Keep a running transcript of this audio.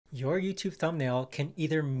Your YouTube thumbnail can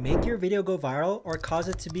either make your video go viral or cause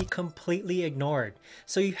it to be completely ignored.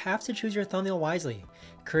 So you have to choose your thumbnail wisely.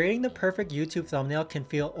 Creating the perfect YouTube thumbnail can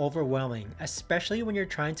feel overwhelming, especially when you're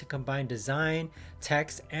trying to combine design,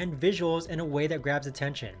 text, and visuals in a way that grabs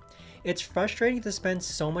attention. It's frustrating to spend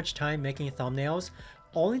so much time making thumbnails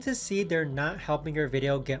only to see they're not helping your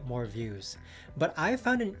video get more views. But I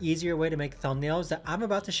found an easier way to make thumbnails that I'm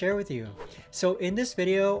about to share with you. So in this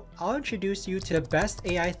video, I'll introduce you to the best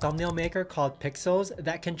AI thumbnail maker called Pixels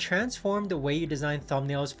that can transform the way you design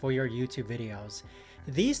thumbnails for your YouTube videos.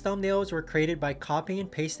 These thumbnails were created by copying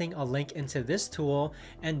and pasting a link into this tool,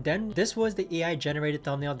 and then this was the AI generated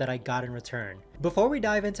thumbnail that I got in return. Before we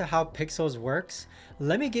dive into how Pixels works,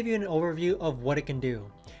 let me give you an overview of what it can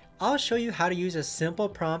do. I'll show you how to use a simple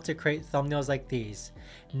prompt to create thumbnails like these.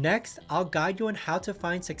 Next, I'll guide you on how to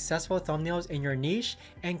find successful thumbnails in your niche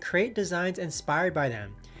and create designs inspired by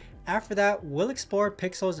them. After that, we'll explore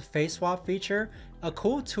Pixel's face swap feature, a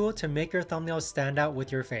cool tool to make your thumbnails stand out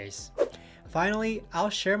with your face. Finally, I'll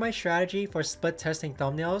share my strategy for split testing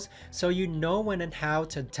thumbnails so you know when and how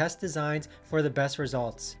to test designs for the best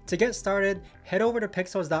results. To get started, head over to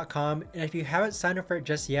pixels.com, and if you haven't signed up for it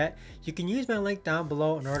just yet, you can use my link down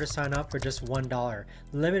below in order to sign up for just $1,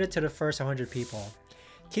 limited to the first 100 people.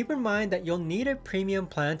 Keep in mind that you'll need a premium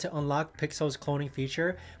plan to unlock Pixel's cloning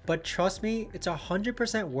feature, but trust me, it's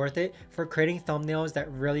 100% worth it for creating thumbnails that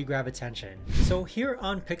really grab attention. So here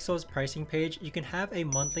on Pixel's pricing page, you can have a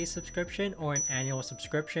monthly subscription or an annual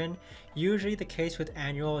subscription. Usually the case with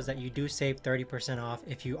annual is that you do save 30% off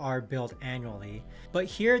if you are billed annually. But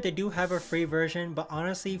here they do have a free version, but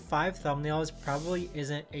honestly 5 thumbnails probably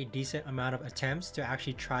isn't a decent amount of attempts to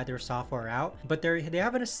actually try their software out. But they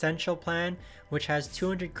have an essential plan which has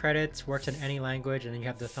 200 credits, works in any language, and then you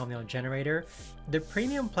have the thumbnail generator. The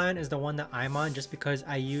premium plan is the one that I'm on just because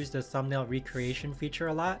I use the thumbnail recreation feature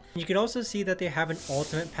a lot. You can also see that they have an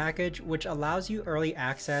ultimate package which allows you early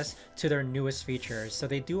access to their newest features. So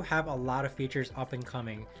they do have a lot of features up and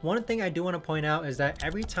coming. One thing I do want to point out is that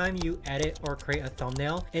every time you edit or create a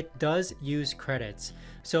thumbnail, it does use credits.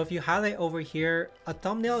 So if you highlight over here, a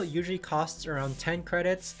thumbnail usually costs around 10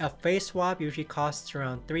 credits, a face swap usually costs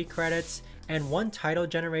around 3 credits, and one title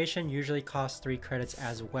generation usually costs 3 credits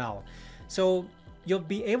as well. So you'll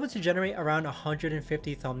be able to generate around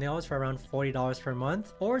 150 thumbnails for around $40 per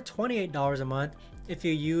month or $28 a month if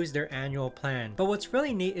you use their annual plan. But what's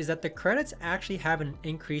really neat is that the credits actually have an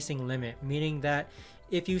increasing limit, meaning that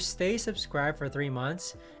if you stay subscribed for 3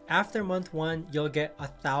 months, after month 1, you'll get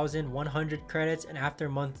 1,100 credits, and after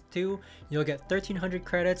month 2, you'll get 1,300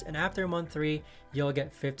 credits, and after month 3, you'll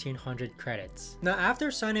get 1,500 credits. Now,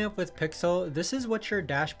 after signing up with Pixel, this is what your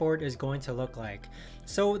dashboard is going to look like.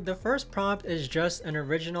 So the first prompt is just an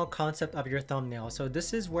original concept of your thumbnail. So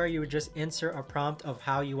this is where you would just insert a prompt of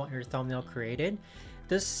how you want your thumbnail created.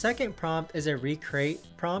 The second prompt is a recreate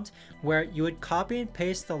prompt where you would copy and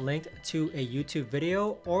paste the link to a YouTube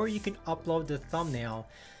video, or you can upload the thumbnail.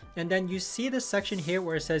 And then you see the section here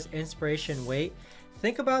where it says inspiration weight.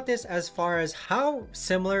 Think about this as far as how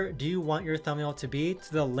similar do you want your thumbnail to be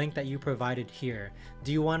to the link that you provided here.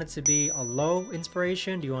 Do you want it to be a low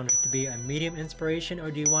inspiration? Do you want it to be a medium inspiration?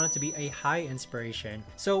 Or do you want it to be a high inspiration?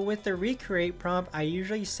 So with the recreate prompt, I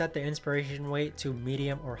usually set the inspiration weight to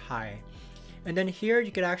medium or high. And then here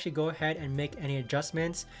you could actually go ahead and make any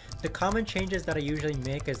adjustments. The common changes that I usually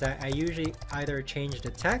make is that I usually either change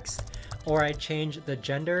the text, or I change the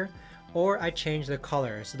gender, or I change the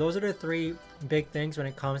color. So those are the 3 big things when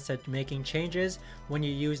it comes to making changes when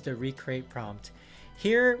you use the recreate prompt.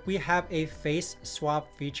 Here we have a face swap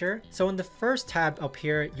feature. So in the first tab up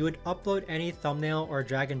here, you would upload any thumbnail or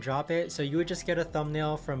drag and drop it. So you would just get a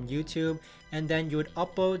thumbnail from YouTube, and then you would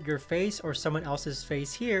upload your face or someone else's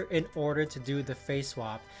face here in order to do the face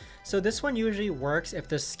swap. So this one usually works if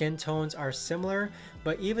the skin tones are similar,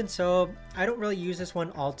 but even so, I don't really use this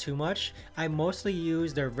one all too much. I mostly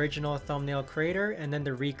use the original thumbnail creator and then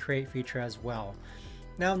the recreate feature as well.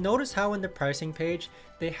 Now notice how in the pricing page,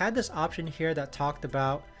 they had this option here that talked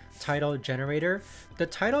about title generator. The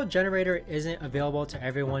title generator isn't available to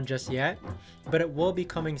everyone just yet, but it will be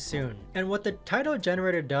coming soon. And what the title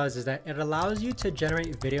generator does is that it allows you to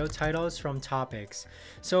generate video titles from topics.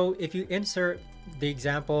 So if you insert the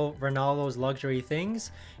example Ronaldo's luxury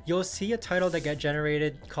things, you'll see a title that get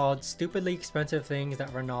generated called stupidly expensive things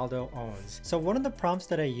that Ronaldo owns. So one of the prompts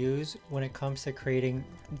that I use when it comes to creating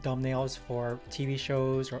thumbnails for TV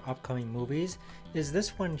shows or upcoming movies is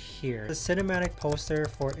this one here. The cinematic poster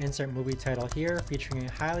for insert movie title here, featuring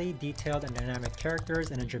highly detailed and dynamic characters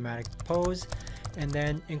in a dramatic pose. and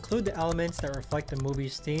then include the elements that reflect the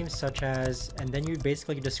movie's theme, such as, and then you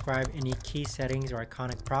basically describe any key settings or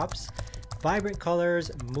iconic props, vibrant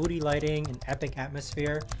colors, moody lighting, an epic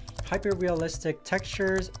atmosphere, hyper-realistic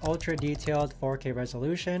textures, ultra-detailed 4K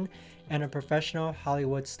resolution, and a professional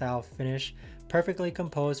Hollywood-style finish, perfectly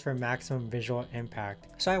composed for maximum visual impact.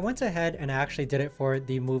 So I went ahead and actually did it for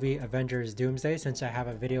the movie Avengers Doomsday, since I have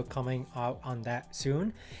a video coming out on that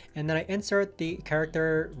soon. And then I insert the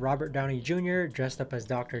character Robert Downey Jr. dressed up as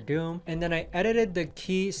Doctor Doom. And then I edited the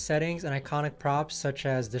key settings and iconic props such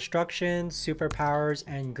as destruction, superpowers,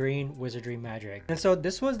 and green wizardry magic. And so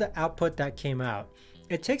this was the output that came out.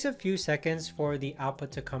 It takes a few seconds for the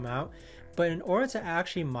output to come out, but in order to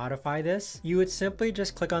actually modify this, you would simply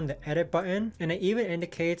just click on the edit button, and it even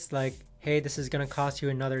indicates like, hey, this is going to cost you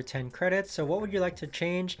another 10 credits. So what would you like to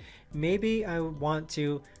change? Maybe I would want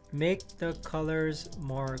to make the colors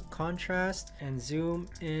more contrast and zoom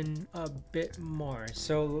in a bit more.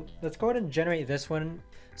 So let's go ahead and generate this one.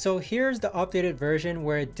 So here's the updated version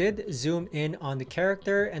where it did zoom in on the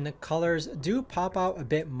character and the colors do pop out a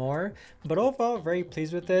bit more, but overall very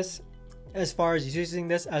pleased with this as far as using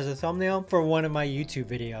this as a thumbnail for one of my YouTube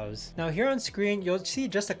videos. Now here on screen, you'll see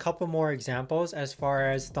just a couple more examples as far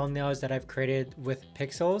as thumbnails that I've created with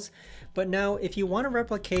pixels. But now if you want to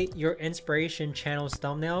replicate your inspiration channel's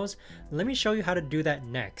thumbnails, let me show you how to do that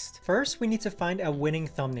next. First, we need to find a winning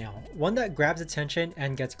thumbnail, one that grabs attention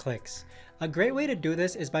and gets clicks. A great way to do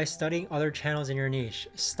this is by studying other channels in your niche.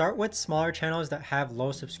 Start with smaller channels that have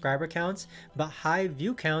low subscriber counts but high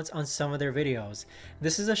view counts on some of their videos.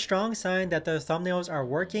 This is a strong sign that their thumbnails are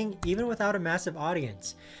working even without a massive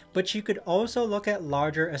audience. But you could also look at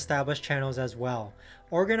larger established channels as well.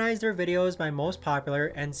 Organize their videos by most popular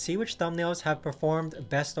and see which thumbnails have performed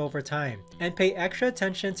best over time. And pay extra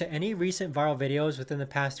attention to any recent viral videos within the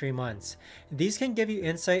past 3 months. These can give you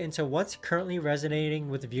insight into what's currently resonating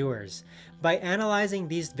with viewers. By analyzing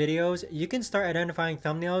these videos, you can start identifying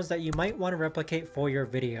thumbnails that you might want to replicate for your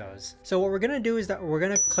videos. So what we're going to do is that we're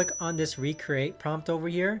going to click on this recreate prompt over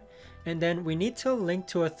here. And then we need to link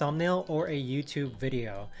to a thumbnail or a YouTube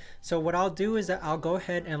video. So what I'll do is that I'll go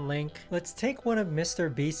ahead and link. Let's take one of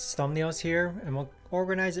Mr. Beast's thumbnails here and we'll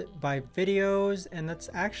organize it by videos. And let's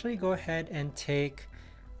actually go ahead and take,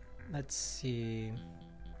 let's see.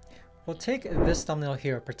 We'll take this thumbnail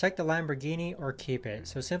here, protect the Lamborghini or keep it.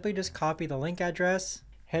 So simply just copy the link address,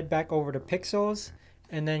 head back over to Pixels,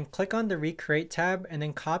 and then click on the recreate tab and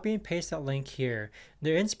then copy and paste that link here.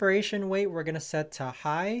 The inspiration weight we're going to set to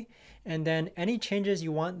high, and then any changes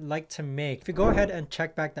you want like to make. If you go ahead and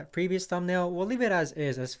check back that previous thumbnail, we'll leave it as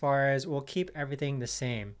is, as far as we'll keep everything the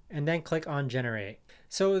same, and then click on generate.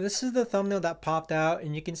 So this is the thumbnail that popped out,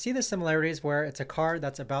 and you can see the similarities where it's a car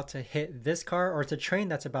that's about to hit this car, or it's a train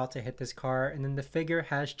that's about to hit this car, and then the figure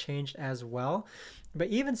has changed as well. But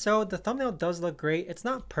even so, the thumbnail does look great. It's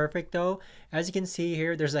not perfect though. As you can see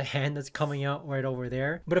here, there's a hand that's coming out right over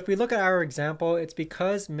there. But if we look at our example, it's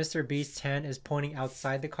because Mr. Beast's hand is pointing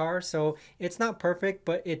outside the car. So it's not perfect,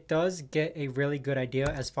 but it does get a really good idea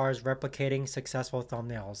as far as replicating successful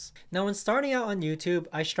thumbnails. Now, when starting out on YouTube,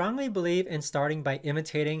 I strongly believe in starting by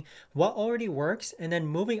imitating what already works and then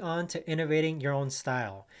moving on to innovating your own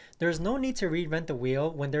style. There's no need to reinvent the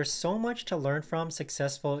wheel when there's so much to learn from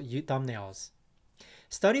successful thumbnails.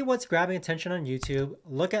 Study what's grabbing attention on YouTube,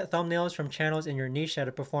 look at thumbnails from channels in your niche that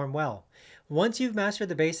have performed well. Once you've mastered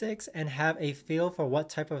the basics and have a feel for what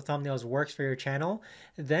type of thumbnails works for your channel,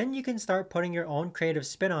 then you can start putting your own creative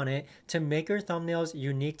spin on it to make your thumbnails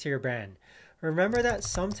unique to your brand. Remember that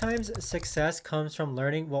sometimes success comes from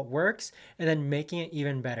learning what works and then making it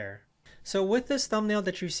even better. So with this thumbnail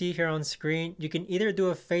that you see here on screen, you can either do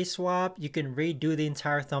a face swap, you can redo the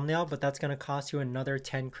entire thumbnail, but that's going to cost you another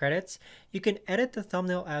 10 credits. You can edit the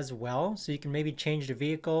thumbnail as well, so you can maybe change the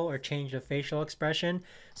vehicle or change the facial expression.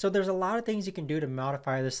 So there's a lot of things you can do to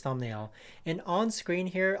modify this thumbnail. And on screen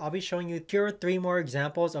here, I'll be showing you 2 or 3 more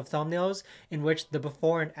examples of thumbnails in which the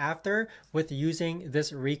before and after with using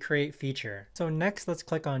this recreate feature. So next, let's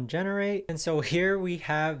click on generate. And so here we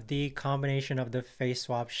have the combination of the face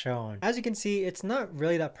swap shown. As you can see, it's not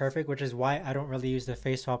really that perfect, which is why I don't really use the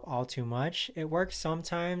face swap all too much. It works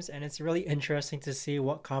sometimes, and it's really interesting to see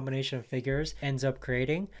what combination of figures ends up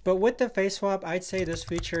creating. But with the face swap, I'd say this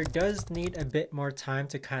feature does need a bit more time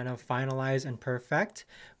to kind of finalize and perfect.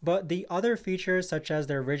 But the other features, such as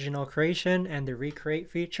the original creation and the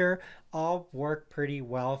recreate feature, all work pretty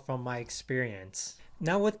well from my experience.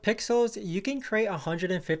 Now with Pixels, you can create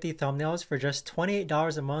 150 thumbnails for just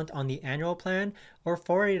 $28 a month on the annual plan, or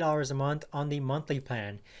 $40 a month on the monthly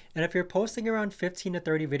plan. And if you're posting around 15 to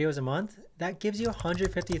 30 videos a month, that gives you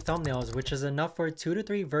 150 thumbnails, which is enough for 2 to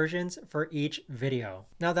 3 versions for each video.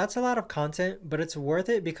 Now that's a lot of content, but it's worth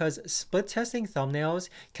it because split testing thumbnails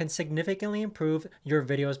can significantly improve your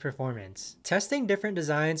video's performance. Testing different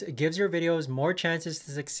designs gives your videos more chances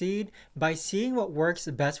to succeed by seeing what works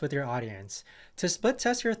best with your audience. To split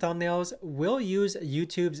test your thumbnails, we'll use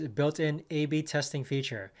YouTube's built-in A/B testing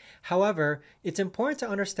feature. However, it's important to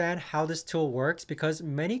understand how this tool works because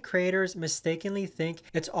many creators mistakenly think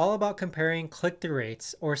it's all about comparing click-through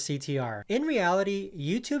rates or CTR. In reality,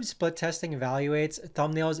 YouTube split testing evaluates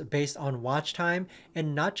thumbnails based on watch time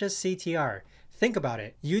and not just CTR. Think about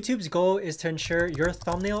it. YouTube's goal is to ensure your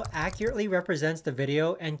thumbnail accurately represents the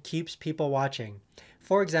video and keeps people watching.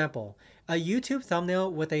 For example, a YouTube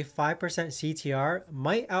thumbnail with a 5% CTR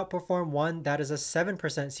might outperform one that is a 7%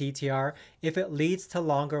 CTR if it leads to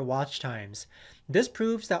longer watch times. This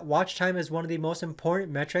proves that watch time is one of the most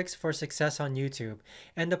important metrics for success on YouTube,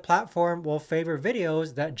 and the platform will favor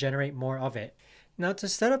videos that generate more of it. Now, to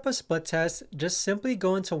set up a split test, just simply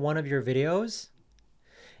go into one of your videos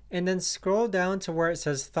and then scroll down to where it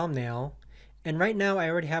says thumbnail. And right now I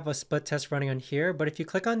already have a split test running on here, but if you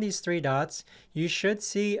click on these 3 dots, you should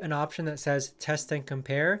see an option that says test and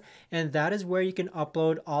compare, and that is where you can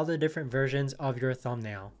upload all the different versions of your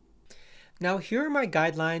thumbnail. Now here are my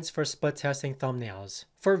guidelines for split testing thumbnails.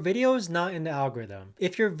 For videos not in the algorithm,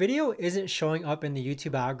 if your video isn't showing up in the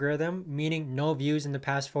YouTube algorithm, meaning no views in the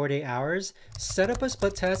past 48 hours, set up a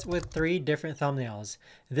split test with 3 different thumbnails.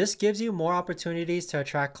 This gives you more opportunities to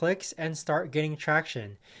attract clicks and start getting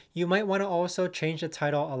traction. You might want to also change the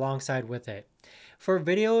title alongside with it. For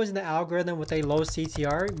videos in the algorithm with a low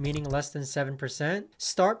CTR, meaning less than 7%,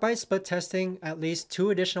 start by split testing at least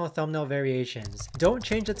 2 additional thumbnail variations. Don't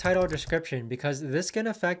change the title or description because this can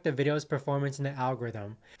affect the video's performance in the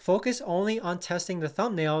algorithm. Focus only on testing the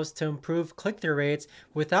thumbnails to improve click-through rates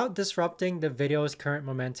without disrupting the video's current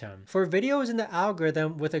momentum. For videos in the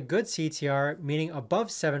algorithm with a good CTR, meaning above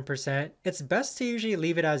 7%, it's best to usually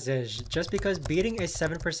leave it as is, just because beating a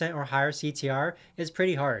 7% or higher CTR is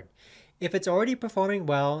pretty hard. If it's already performing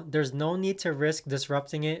well, there's no need to risk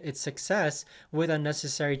disrupting its success with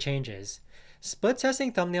unnecessary changes. Split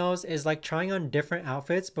testing thumbnails is like trying on different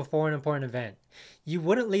outfits before an important event. You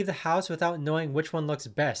wouldn't leave the house without knowing which one looks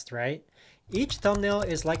best, right? Each thumbnail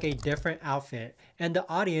is like a different outfit, and the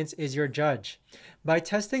audience is your judge. By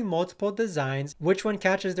testing multiple designs, which one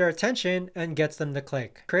catches their attention and gets them to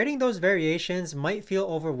click? Creating those variations might feel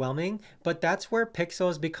overwhelming, but that's where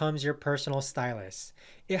Pixels becomes your personal stylist.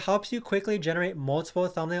 It helps you quickly generate multiple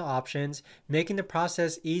thumbnail options, making the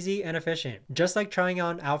process easy and efficient. Just like trying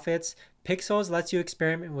on outfits, Pixels lets you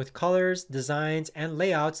experiment with colors, designs, and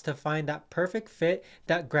layouts to find that perfect fit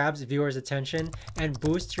that grabs viewers' attention and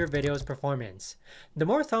boosts your video's performance. The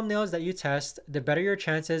more thumbnails that you test, the better your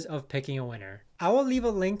chances of picking a winner. I will leave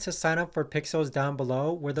a link to sign up for Pixels down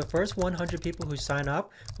below, where the first 100 people who sign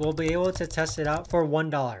up will be able to test it out for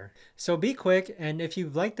 $1. So be quick, and if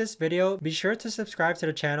you've liked this video, be sure to subscribe to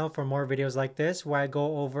the channel for more videos like this where I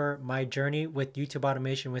go over my journey with YouTube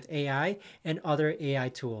automation with AI and other AI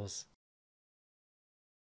tools.